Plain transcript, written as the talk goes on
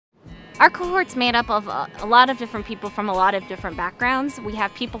Our cohort's made up of a lot of different people from a lot of different backgrounds. We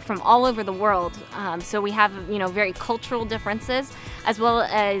have people from all over the world, so we have very cultural differences as well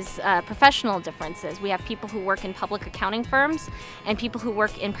as professional differences. We have people who work in public accounting firms and people who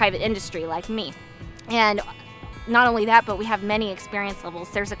work in private industry like me. And not only that, but we have many experience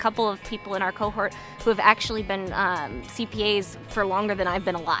levels. There's a couple of people in our cohort who have actually been CPAs for longer than I've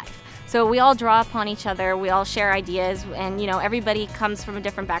been alive. So we all draw upon each other, we all share ideas, and everybody comes from a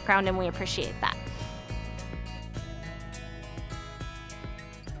different background, and we appreciate that.